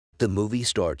The movie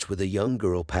starts with a young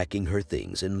girl packing her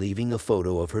things and leaving a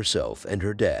photo of herself and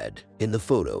her dad. In the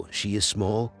photo, she is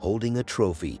small, holding a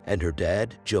trophy, and her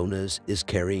dad, Jonas, is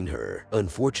carrying her.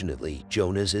 Unfortunately,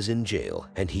 Jonas is in jail,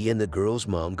 and he and the girl's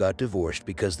mom got divorced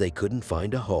because they couldn't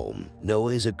find a home.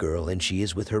 Noah is a girl and she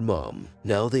is with her mom.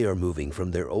 Now they are moving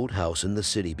from their old house in the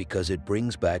city because it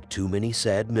brings back too many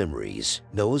sad memories.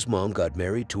 Noah's mom got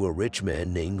married to a rich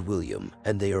man named William,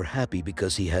 and they are happy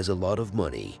because he has a lot of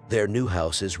money. Their new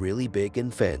house is really big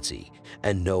and fancy,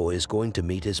 and Noah is going to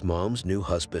meet his mom's new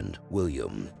husband,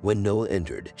 William. When Noah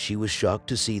entered, she was shocked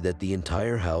to see that the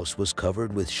entire house was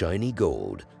covered with shiny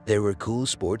gold. There were cool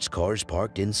sports cars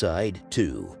parked inside,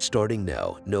 too. Starting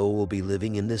now, Noah will be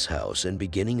living in this house and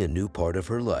beginning a new part of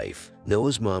her life.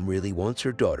 Noah's mom really wants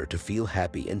her daughter to feel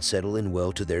happy and settle in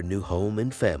well to their new home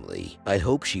and family. I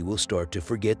hope she will start to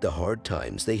forget the hard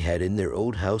times they had in their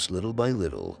old house little by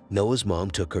little. Noah's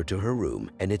mom took her to her room,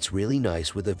 and it's really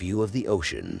nice with a view of the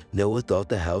ocean. Noah thought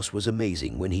the house was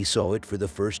amazing when he saw it for the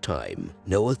first time.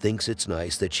 Noah thinks it's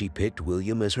nice that she picked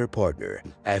William as her partner.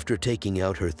 After taking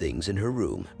out her things in her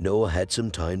room, Noah had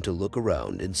some time to look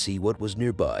around and see what was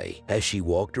nearby. As she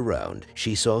walked around,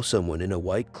 she saw someone in a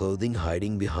white clothing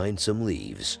hiding behind some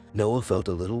leaves. Noah felt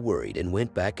a little worried and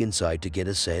went back inside to get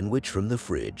a sandwich from the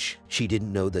fridge. She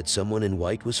didn't know that someone in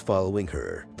white was following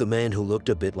her. The man who looked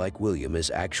a bit like William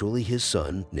is actually his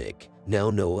son, Nick.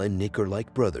 Now Noah and Nick are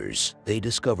like brothers. They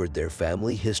discovered their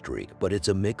family history, but it's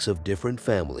a mix of different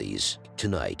families.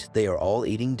 Tonight, they are all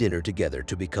eating dinner together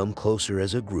to become closer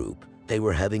as a group. They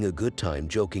were having a good time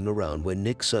joking around when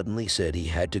Nick suddenly said he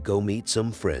had to go meet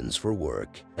some friends for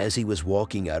work. As he was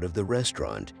walking out of the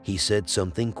restaurant, he said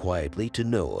something quietly to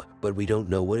Noah, but we don't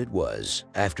know what it was.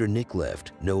 After Nick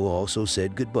left, Noah also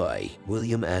said goodbye.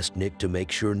 William asked Nick to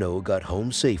make sure Noah got home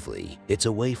safely. It's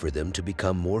a way for them to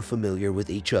become more familiar with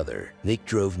each other. Nick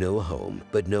drove Noah home,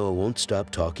 but Noah won't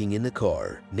stop talking in the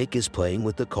car. Nick is playing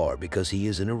with the car because he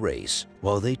is in a race.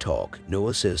 While they talk,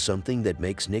 Noah says something that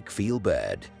makes Nick feel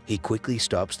bad. He quickly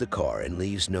stops the car and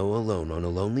leaves Noah alone on a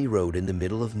lonely road in the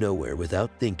middle of nowhere without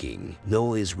thinking.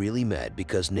 Noah is really mad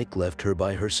because Nick left her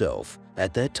by herself.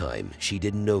 At that time, she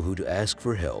didn't know who to ask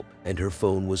for help, and her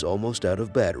phone was almost out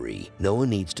of battery. Noah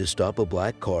needs to stop a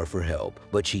black car for help,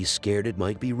 but she's scared it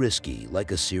might be risky,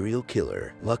 like a serial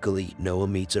killer. Luckily, Noah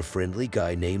meets a friendly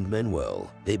guy named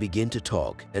Manuel. They begin to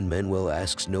talk, and Manuel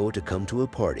asks Noah to come to a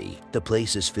party. The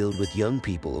place is filled with young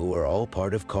people who are all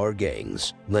part of car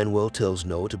gangs. Manuel tells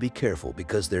Noah to be careful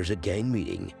because there's a gang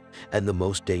meeting, and the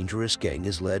most dangerous gang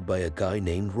is led by a guy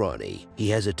named Ronnie. He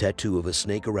has a tattoo of a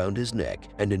snake around his neck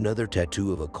and another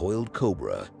tattoo of a coiled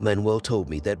cobra. Manuel told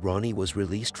me that Ronnie was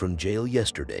released from jail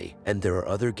yesterday, and there are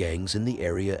other gangs in the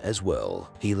area as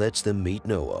well. He lets them meet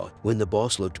Noah. When the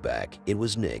boss looked back, it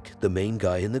was Nick, the main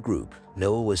guy in the group.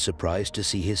 Noah was surprised to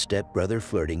see his stepbrother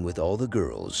flirting with all the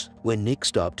girls. When Nick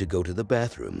stopped to go to the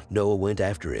bathroom, Noah went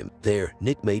after him. There,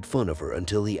 Nick made fun of her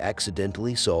until he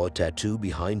accidentally saw a tattoo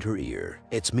behind her ear.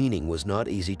 Its meaning was not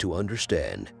easy to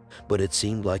understand, but it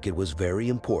seemed like it was very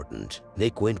important.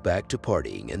 Nick went back to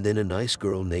partying, and then a nice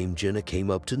girl named Jenna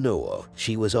came up to Noah.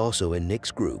 She was also in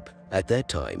Nick's group. At that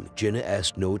time, Jenna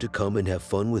asked Noah to come and have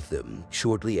fun with them.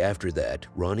 Shortly after that,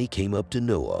 Ronnie came up to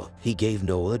Noah. He gave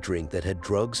Noah a drink that had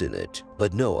drugs in it.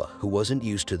 But Noah, who wasn't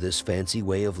used to this fancy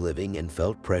way of living and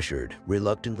felt pressured,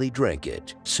 reluctantly drank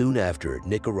it. Soon after,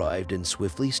 Nick arrived and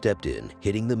swiftly stepped in,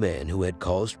 hitting the man who had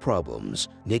caused problems.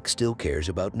 Nick still cares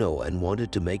about Noah and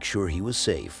wanted to make sure he was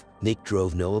safe. Nick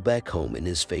drove Noah back home in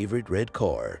his favorite red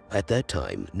car. At that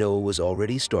time, Noah was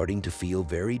already starting to feel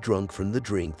very drunk from the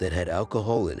drink that had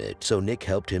alcohol in it, so Nick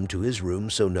helped him to his room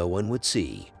so no one would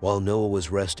see. While Noah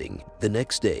was resting, the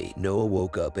next day, Noah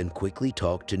woke up and quickly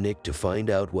talked to Nick to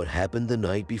find out what happened the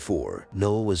night before.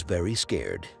 Noah was very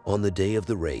scared. On the day of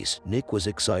the race, Nick was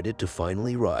excited to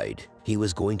finally ride. He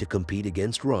was going to compete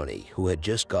against Ronnie, who had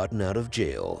just gotten out of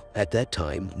jail. At that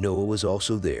time, Noah was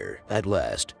also there. At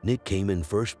last, Nick came in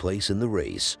first place in the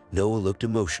race. Noah looked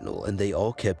emotional, and they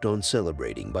all kept on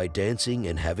celebrating by dancing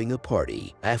and having a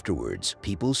party. Afterwards,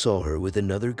 people saw her with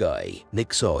another guy.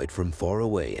 Nick saw it from far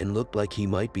away and looked like he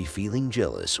might be feeling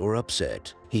jealous or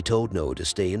upset. He told Noah to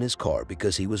stay in his car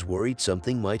because he was worried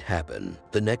something might happen.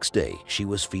 The next day, she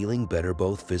was feeling better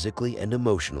both physically and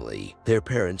emotionally. Their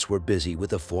parents were busy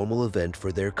with a formal event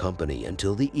for their company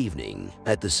until the evening.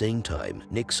 At the same time,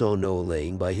 Nick saw Noah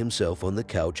laying by himself on the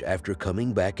couch after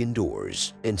coming back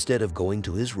indoors. Instead of going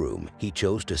to his room, he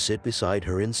chose to sit beside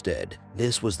her instead.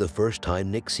 This was the first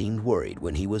time Nick seemed worried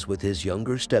when he was with his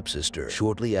younger stepsister.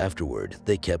 Shortly afterward,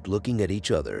 they kept looking at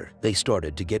each other. They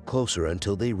started to get closer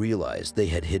until they realized they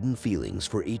had hidden feelings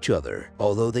for each other.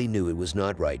 Although they knew it was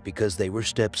not right because they were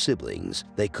step-siblings,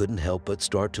 they couldn't help but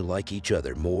start to like each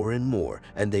other more and more,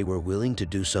 and they were willing to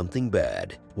do something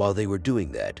bad. While they were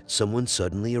doing that, someone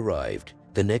suddenly arrived.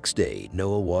 The next day,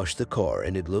 Noah washed the car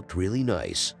and it looked really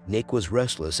nice. Nick was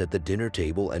restless at the dinner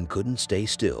table and couldn't stay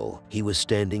still. He was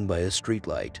standing by a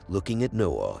streetlight, looking at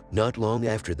Noah. Not long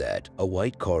after that, a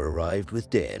white car arrived with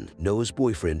Dan, Noah's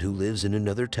boyfriend who lives in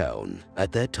another town.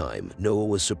 At that time, Noah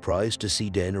was surprised to see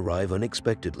Dan arrive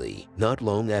unexpectedly. Not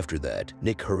long after that,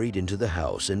 Nick hurried into the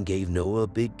house and gave Noah a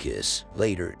big kiss.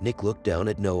 Later, Nick looked down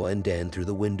at Noah and Dan through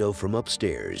the window from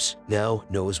upstairs. Now,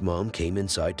 Noah's mom came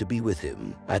inside to be with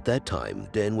him. At that time,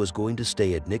 Dan was going to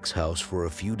stay at Nick's house for a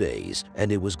few days,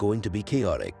 and it was going to be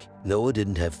chaotic. Noah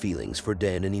didn't have feelings for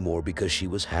Dan anymore because she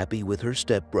was happy with her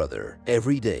stepbrother.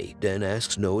 Every day, Dan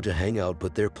asks Noah to hang out,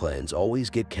 but their plans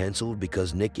always get cancelled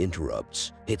because Nick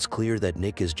interrupts. It's clear that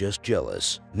Nick is just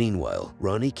jealous. Meanwhile,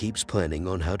 Ronnie keeps planning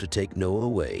on how to take Noah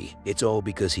away. It's all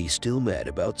because he's still mad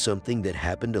about something that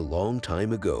happened a long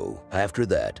time ago. After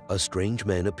that, a strange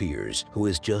man appears who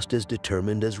is just as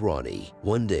determined as Ronnie.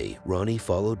 One day, Ronnie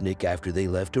followed Nick after they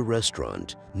left a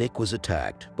restaurant. Nick was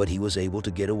attacked, but he was able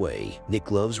to get away.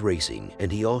 Nick loves racing,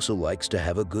 and he also likes to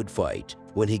have a good fight.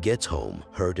 When he gets home,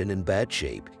 hurt and in bad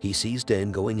shape, he sees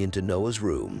Dan going into Noah's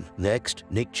room. Next,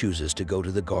 Nick chooses to go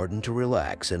to the garden to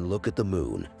relax and look at the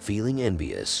moon, feeling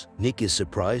envious. Nick is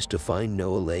surprised to find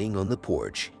Noah laying on the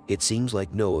porch. It seems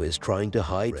like Noah is trying to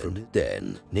hide from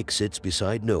Dan. Nick sits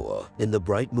beside Noah. In the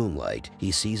bright moonlight,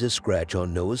 he sees a scratch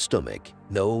on Noah's stomach.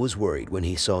 Noah was worried when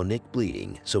he saw Nick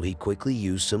bleeding, so he quickly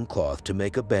used some cloth to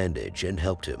make a bandage and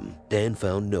helped him. Dan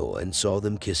found Noah and saw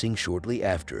them kissing shortly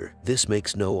after. This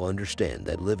makes Noah understand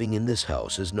that living in this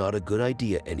house is not a good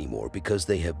idea anymore because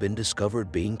they have been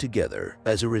discovered being together.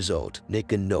 As a result,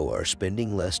 Nick and Noah are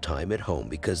spending less time at home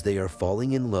because they are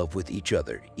falling in love with each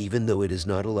other, even though it is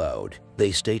not allowed.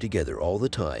 They stay together all the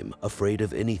time, afraid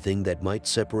of anything that might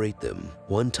separate them.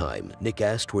 One time, Nick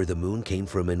asked where the moon came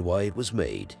from and why it was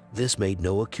made. This made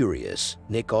Noah curious.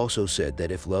 Nick also said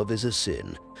that if love is a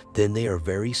sin, then they are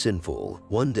very sinful.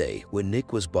 One day, when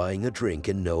Nick was buying a drink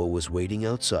and Noah was waiting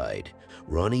outside,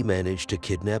 Ronnie managed to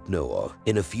kidnap Noah.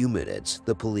 In a few minutes,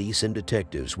 the police and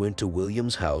detectives went to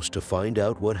William's house to find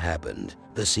out what happened.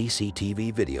 The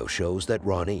CCTV video shows that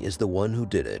Ronnie is the one who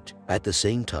did it. At the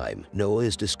same time, Noah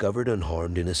is discovered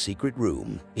unharmed in a secret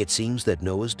room. It seems that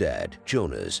Noah's dad,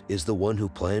 Jonas, is the one who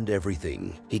planned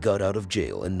everything. He got out of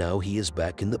jail and now he is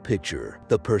back in the picture.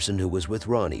 The person who was with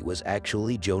Ronnie was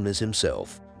actually Jonas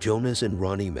himself. Jonas and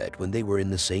Ronnie met when they were in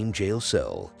the same jail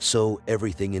cell, so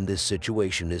everything in this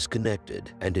situation is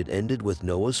connected, and it ended with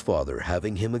Noah's father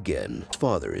having him again. His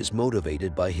father is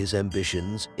motivated by his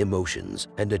ambitions, emotions,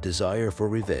 and a desire for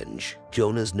revenge.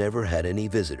 Jonas never had any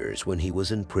visitors when he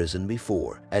was in prison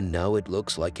before, and now it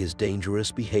looks like his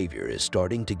dangerous behavior is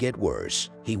starting to get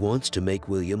worse. He wants to make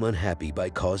William unhappy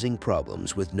by causing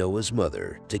problems with Noah's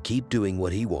mother. To keep doing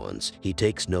what he wants, he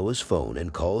takes Noah's phone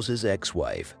and calls his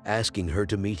ex-wife, asking her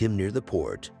to meet him near the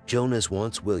port. Jonas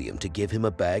wants William to give him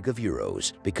a bag of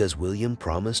euros because William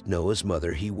promised Noah's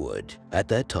mother he would. At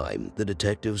that time, the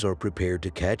detectives are prepared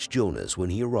to catch Jonas when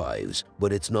he arrives,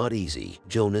 but it's not easy.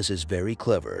 Jonas is very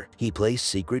clever. He placed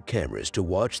secret cameras to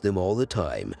watch them all the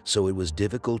time, so it was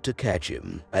difficult to catch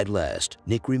him. At last,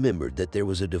 Nick remembered that there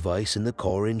was a device in the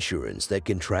car insurance that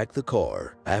can track the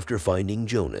car. After finding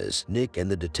Jonas, Nick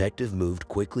and the detective moved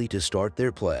quickly to start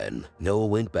their plan. Noah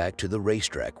went back to the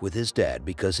racetrack with his dad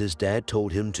because his dad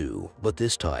told him to, but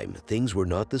this time things were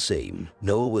not the same.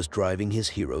 Noah was driving his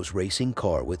hero's racing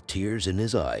car with tears in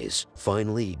his eyes.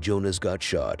 Finally, Jonas got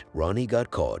shot, Ronnie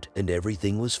got caught, and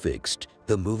everything was fixed.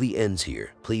 The movie ends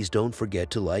here. Please don't forget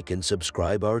to like and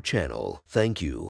subscribe our channel. Thank you.